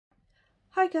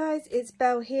guys, it's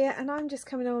Belle here, and I'm just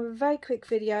coming on with a very quick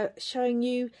video showing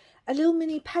you a little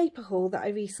mini paper haul that I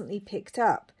recently picked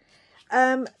up.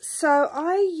 So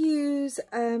I use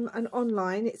an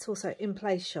online, it's also in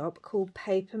place shop called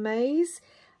Paper Maze.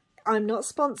 I'm not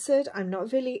sponsored, I'm not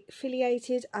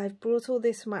affiliated, I've brought all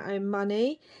this for my own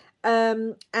money,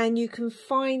 and you can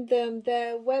find them.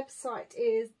 Their website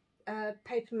is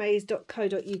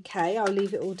papermaze.co.uk. I'll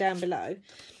leave it all down below.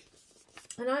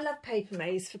 And I love Paper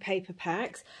Maze for paper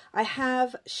packs. I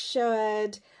have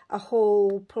shared a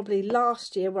haul probably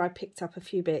last year where I picked up a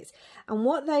few bits. And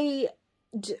what they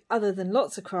do, other than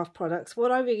lots of craft products,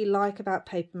 what I really like about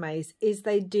Paper Maze is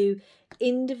they do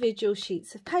individual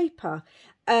sheets of paper.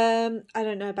 I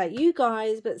don't know about you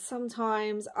guys, but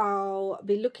sometimes I'll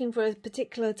be looking for a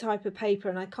particular type of paper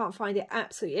and I can't find it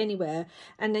absolutely anywhere,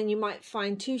 and then you might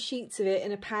find 2 sheets of it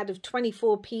in a pad of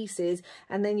 24 pieces,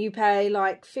 and then you pay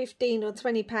like £15 or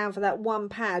 £20 for that one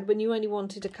pad when you only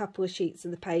wanted a couple of sheets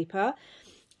of the paper.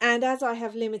 And as I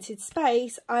have limited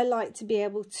space, I like to be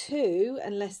able to,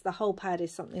 unless the whole pad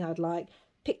is something I'd like,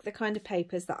 pick the kind of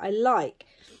papers that I like.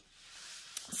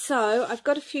 So I've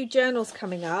got a few journals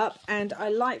coming up and I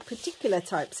like particular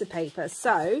types of paper.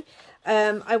 So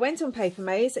I went on Paper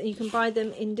Maze and you can buy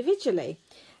them individually.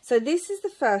 So this is the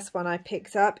first one I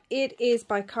picked up. It is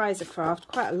by Kaisercraft.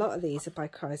 Quite a lot of these are by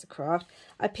Kaisercraft.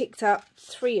 I picked up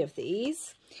 3 of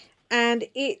these and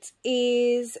it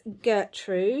is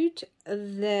Gertrude.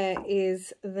 There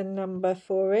is the number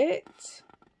for it.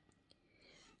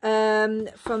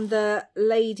 From the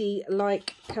Lady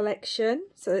Like collection.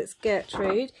 So it's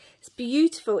Gertrude. It's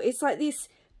beautiful. It's like this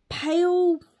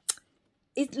pale,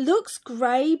 it looks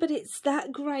grey, but it's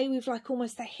that grey with like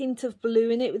almost a hint of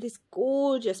blue in it, with this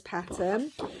gorgeous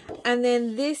pattern. And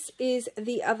then this is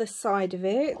the other side of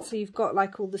it. So you've got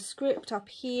like all the script up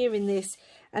here in this,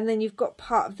 and then you've got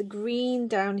part of the green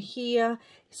down here.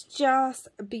 It's just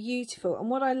beautiful. And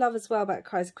what I love as well about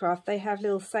Kaisercraft, they have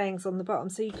little sayings on the bottom,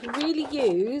 so you can really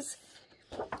use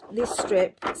this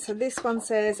strip. So this one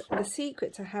says, the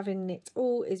secret to having it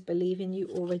all is believing you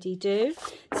already do.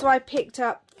 So I picked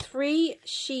up 3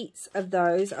 sheets of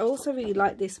those. I also really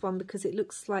like this one because it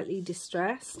looks slightly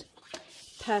distressed.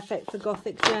 Perfect for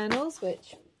Gothic journals,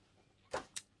 which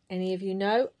any of you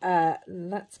know,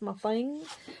 that's my thing.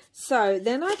 So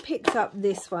then I picked up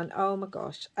this one. Oh my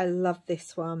gosh, I love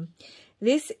this one.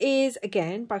 This is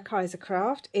again by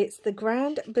Kaisercraft. It's the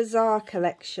Grand Bazaar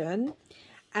collection,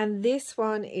 and this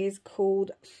one is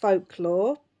called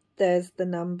Folklore. There's the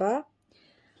number.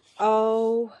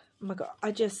 Oh my god,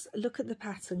 I just look at the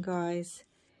pattern, guys.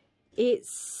 It's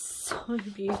so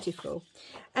beautiful.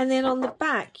 And then on the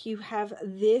back you have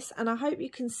this, and I hope you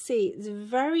can see it's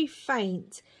very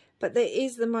faint, but there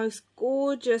is the most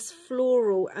gorgeous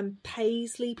floral and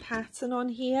paisley pattern on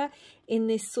here in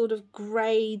this sort of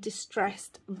grey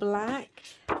distressed black.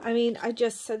 I mean,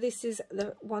 so this is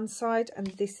the one side and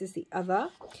this is the other.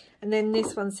 And then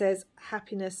this one says,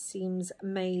 happiness seems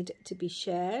made to be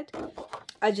shared.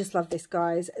 I just love this,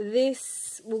 guys.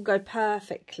 This will go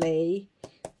perfectly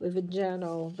with a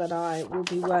journal that I will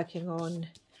be working on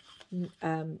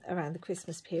around the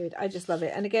Christmas period. I just love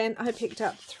it. And again, I picked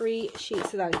up 3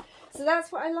 sheets of those. So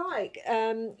that's what I like.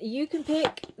 You can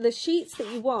pick the sheets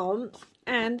that you want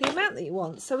and the amount that you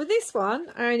want. So with this one,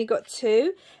 I only got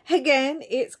 2. Again,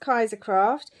 it's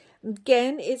Kaisercraft.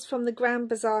 Again, it's from the Grand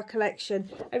Bazaar collection.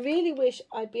 I really wish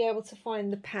I'd be able to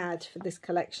find the pad for this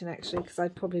collection, actually, because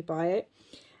I'd probably buy it.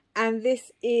 And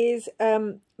this is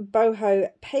boho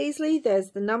paisley. There's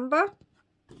the number.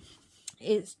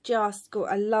 It's just good.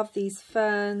 I love these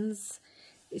ferns.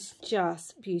 It's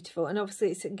just beautiful. And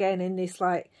obviously it's again in this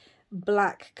like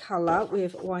black colour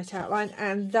with white outline.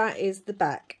 And that is the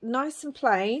back. Nice and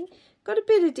plain. Got a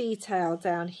bit of detail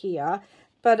down here.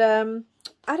 But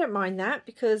I don't mind that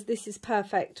because this is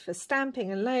perfect for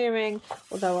stamping and layering.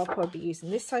 Although I'll probably be using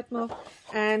this side more.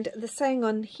 And the saying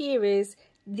on here is,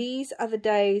 these are the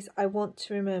days I want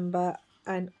to remember,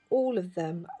 and all of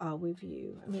them are with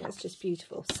you. I mean, it's just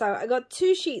beautiful. So I got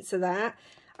 2 sheets of that.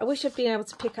 I wish I'd been able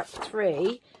to pick up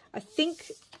 3. I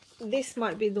think this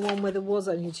might be the one where there was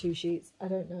only 2 sheets. I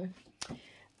don't know.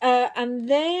 And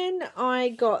then I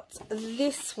got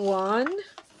this one.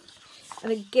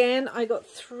 And again, I got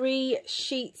 3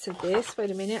 sheets of this. Wait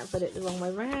a minute, I've got it the wrong way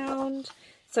around.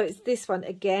 So it's this one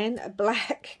again, a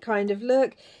black kind of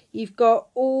look. You've got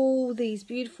all these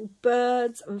beautiful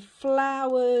birds and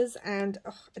flowers, and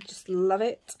oh, I just love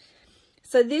it.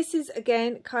 So this is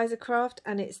again Kaisercraft,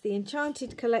 and it's the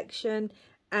Enchanted collection,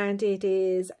 and it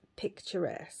is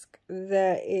picturesque.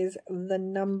 There is the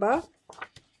number.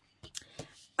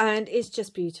 and it's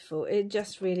just beautiful. It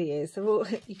just really is. They're all,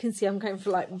 you can see I'm going for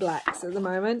like blacks at the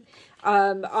moment.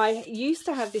 I used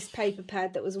to have this paper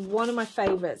pad that was one of my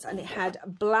favorites, and it had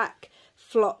black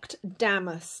flocked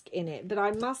damask in it, but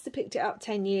I must have picked it up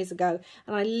 10 years ago,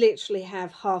 and I literally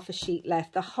have half a sheet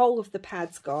left. The whole of the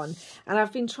pad's gone, and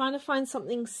I've been trying to find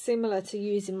something similar to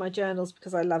use in my journals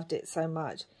because I loved it so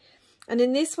much. And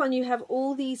in this one you have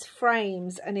all these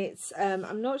frames, and it's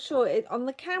I'm not sure, on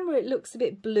the camera it looks a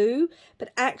bit blue,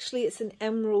 but actually it's an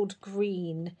emerald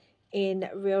green in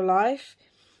real life.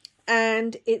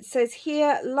 And it says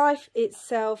here, life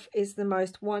itself is the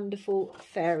most wonderful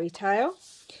fairy tale.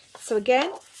 So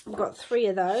again, I've got 3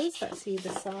 of those. That's either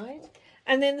side.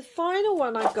 And then the final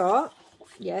one I got,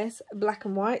 yes, black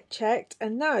and white, checked.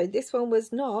 And no, this one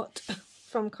was not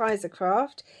from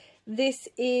Kaisercraft. This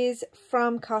is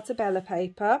from Cartabella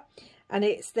paper, and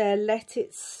it's their Let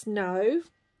It Snow.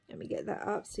 Let me get that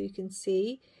up so you can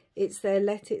see. It's their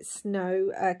Let It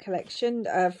Snow collection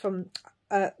from...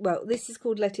 well, this is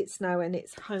called Let It Snow, and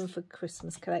it's Home for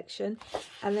Christmas collection.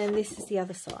 And then this is the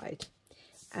other side.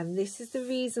 And this is the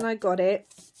reason I got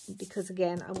it, because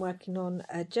again, I'm working on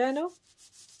a journal.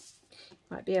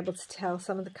 Might be able to tell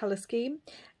some of the colour scheme.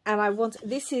 And I want,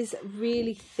 this is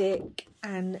really thick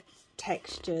and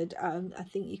textured. I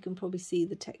think you can probably see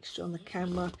the texture on the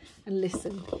camera and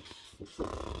listen.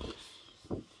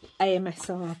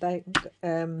 AMSR,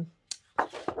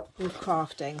 with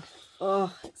crafting.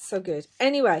 Oh, it's so good.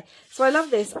 Anyway, so I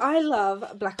love this. I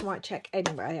love black and white check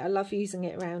anyway. I love using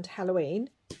it around Halloween,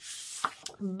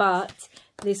 but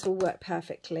this will work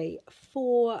perfectly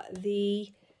for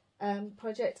the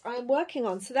project I'm working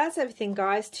on. So that's everything,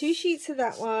 guys. 2 sheets of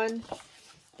that one.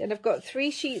 Then I've got 3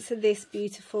 sheets of this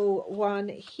beautiful one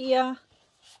here.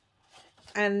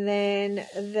 And then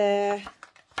the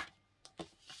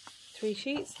 3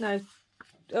 sheets. No,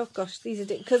 oh gosh, these are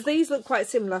because these look quite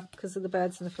similar because of the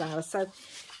birds and the flowers. So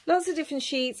lots of different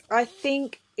sheets. I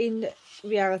think in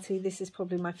reality this is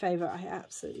probably my favourite. I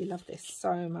absolutely love this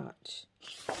so much.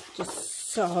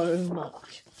 Just so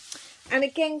much. And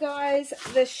again, guys,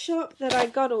 the shop that I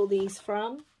got all these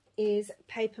from is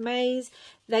Paper Maze.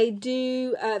 They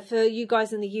do, for you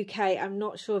guys in the UK, I'm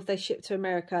not sure if they ship to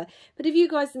America, but if you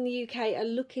guys in the UK are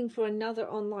looking for another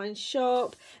online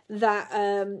shop that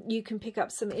you can pick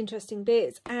up some interesting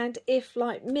bits, and if,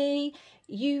 like me,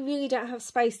 you really don't have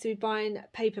space to be buying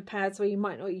paper pads where you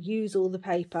might not use all the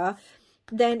paper,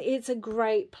 then it's a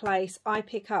great place. I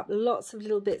pick up lots of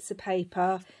little bits of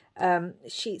paper,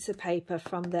 sheets of paper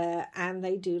from there, and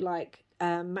they do like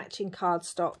matching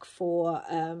cardstock for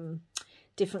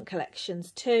different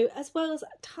collections too, as well as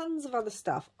tons of other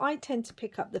stuff. I tend to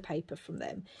pick up the paper from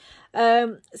them.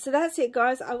 So that's it,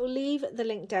 guys. I will leave the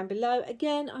link down below.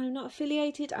 Again, I'm not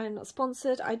affiliated, I'm not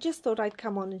sponsored. I just thought I'd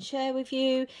come on and share with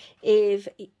you if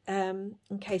in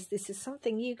case this is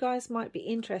something you guys might be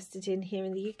interested in here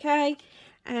in the UK.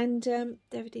 And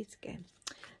there it is again.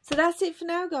 So that's it for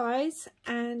now, guys,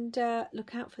 and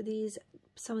look out for these,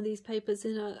 some of these papers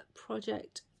in a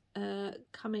project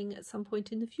coming at some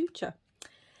point in the future.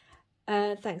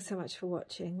 Thanks so much for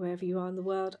watching wherever you are in the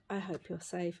world. I hope you're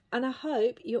safe, and I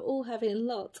hope you're all having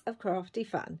lots of crafty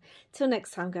fun. Till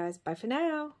next time, guys, bye for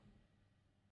now.